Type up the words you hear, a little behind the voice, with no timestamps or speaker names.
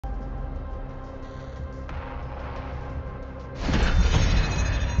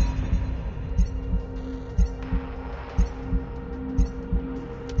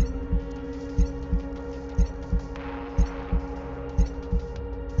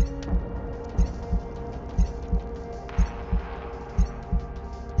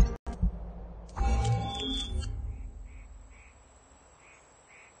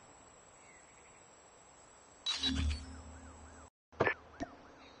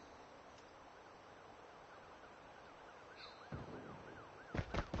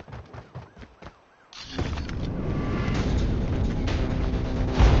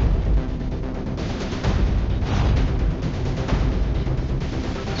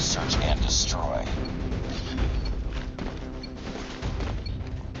Search and destroy.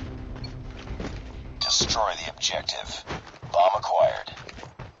 Destroy the objective. Bomb acquired.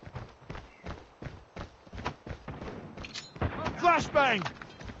 Flashbang!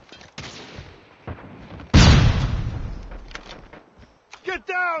 Get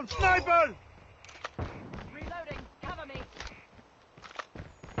down, sniper! Reloading, cover me.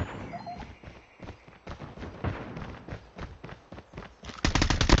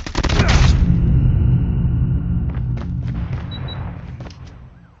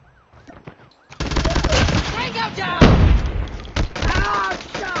 Tango down! Ah,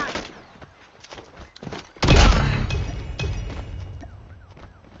 shot!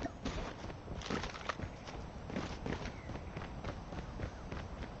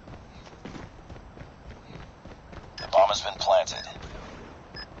 The bomb has been planted.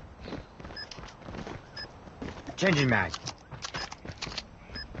 Changing mag.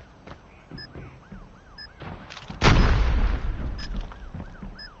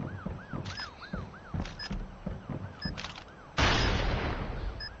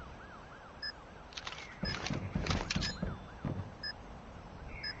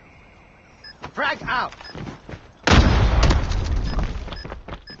 Frag out!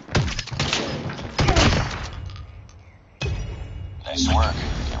 Nice work.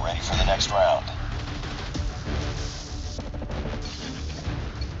 Get ready for the next round.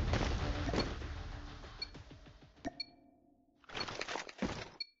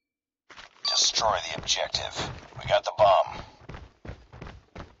 Destroy the objective. We got the bomb.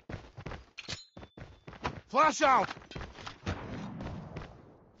 Flash out!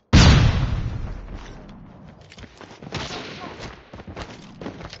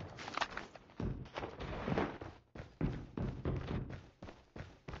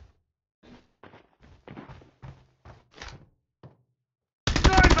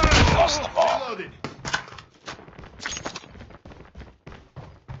 Lost the bomb. Reloaded.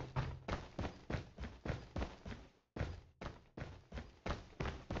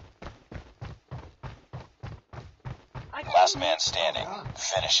 Last man standing.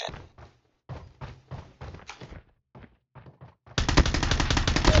 Finish it.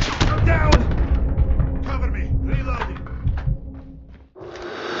 Go down! Cover me. Reloading.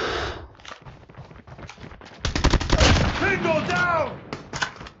 Tango down!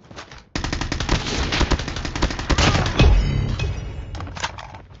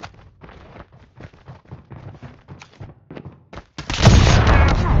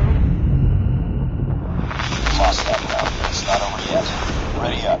 Lost that round. It's not over yet.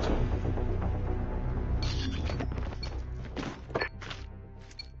 Ready up.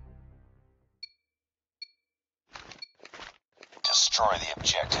 Destroy the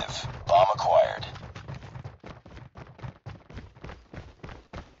objective. Bomb acquired.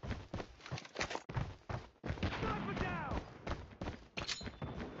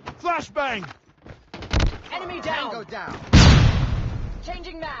 Flashbang! Enemy down. Tango down.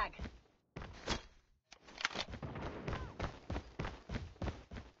 Changing mag.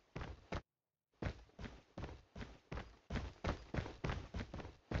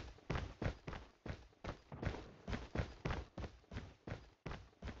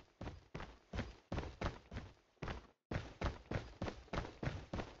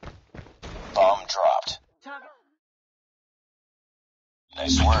 Bomb dropped. Target.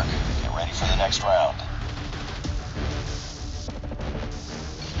 Nice work. Get ready for the next round.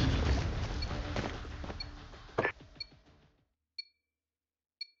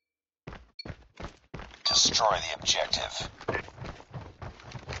 Destroy the objective.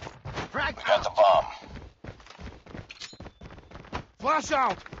 Frag We got out. the bomb. Flash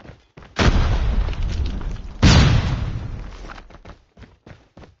out!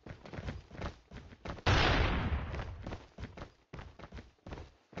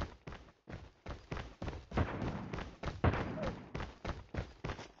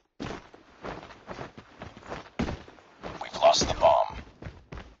 We've lost the bomb.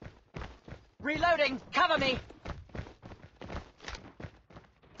 Reloading, cover me.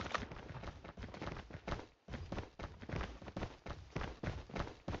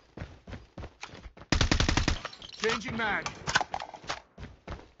 Changing mag.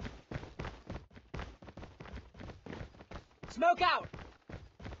 Smoke out.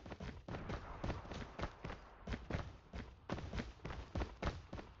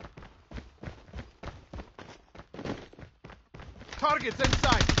 Targets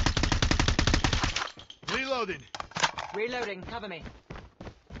inside. Reloading. Reloading, cover me.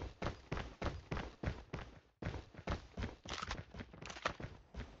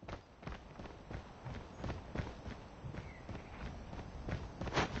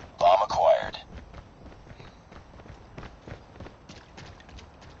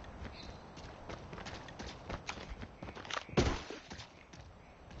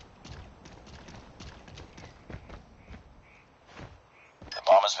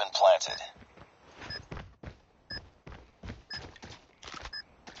 has been planted.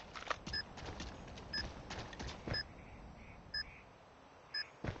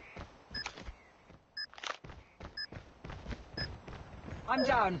 I'm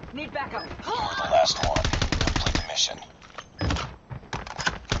down. Need backup. You were the last one. Complete the mission.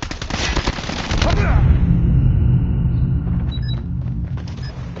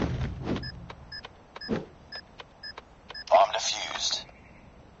 Bomb defused.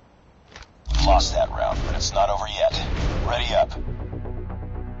 Lost that round, but it's not over yet. Ready up.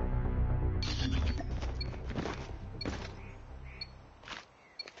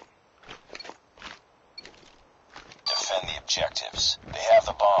 Defend the objectives. They have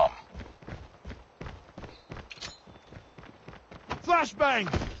the bomb. Flashbang!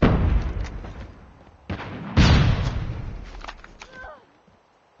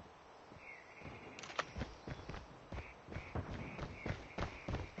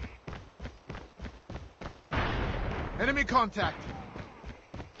 Enemy contact.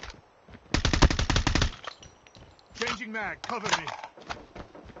 Changing mag. Cover me.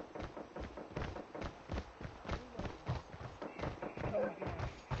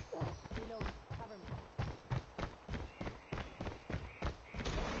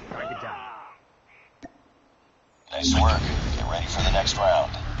 Target down. Nice work. Get ready for the next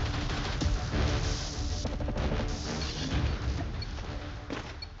round.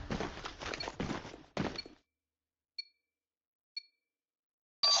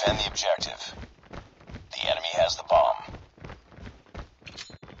 Defend the objective. The enemy has the bomb.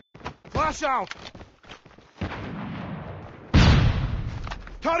 Flash out!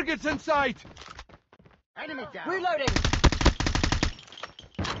 Targets in sight! Enemy down. Reloading.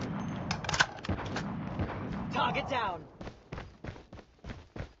 Target down.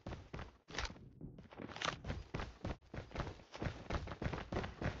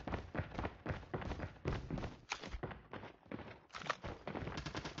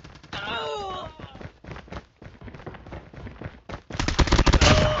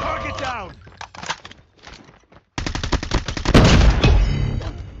 Target down!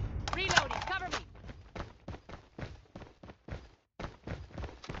 Reloading, cover me.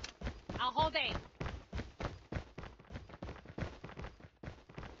 I'll hold aim.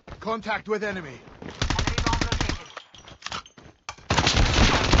 Contact with enemy.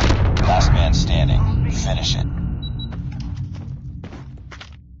 Last man standing. Finish it.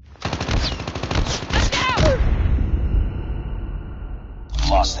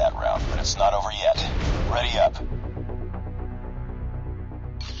 Lost that round, but it's not over yet. Ready up.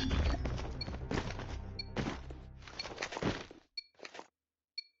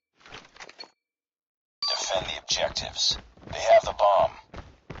 Defend the objectives. They have the bomb.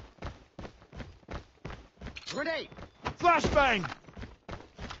 Grenade. Flashbang!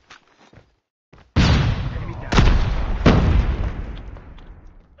 Enemy down.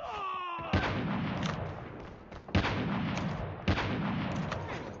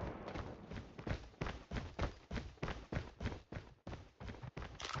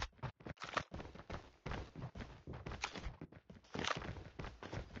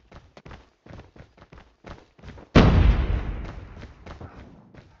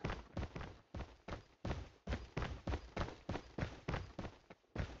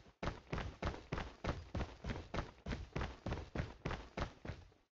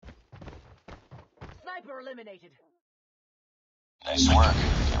 Sniper eliminated. Nice work.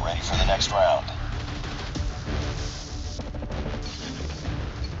 Get ready for the next round.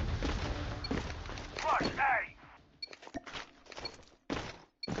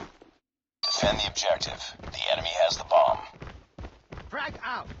 Defend the objective. The enemy has the bomb. Frag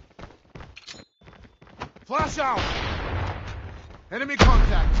out. Flash out! Enemy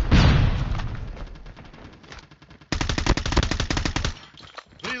contact.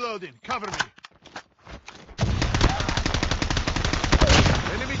 Reloading. Cover me.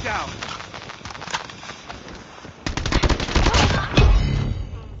 Enemy down.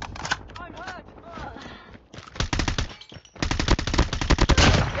 I'm hurt.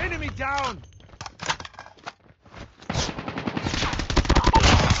 Enemy down.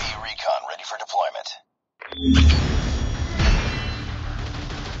 UAV recon ready for deployment.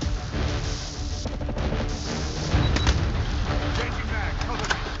 Changing mag. Cover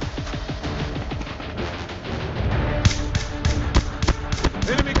me.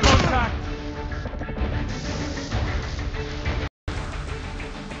 Enemy contact.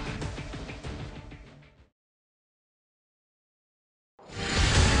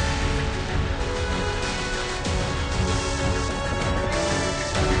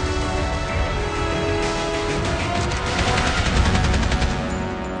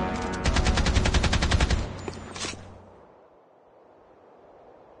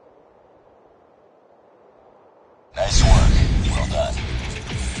 Nice work. Well done.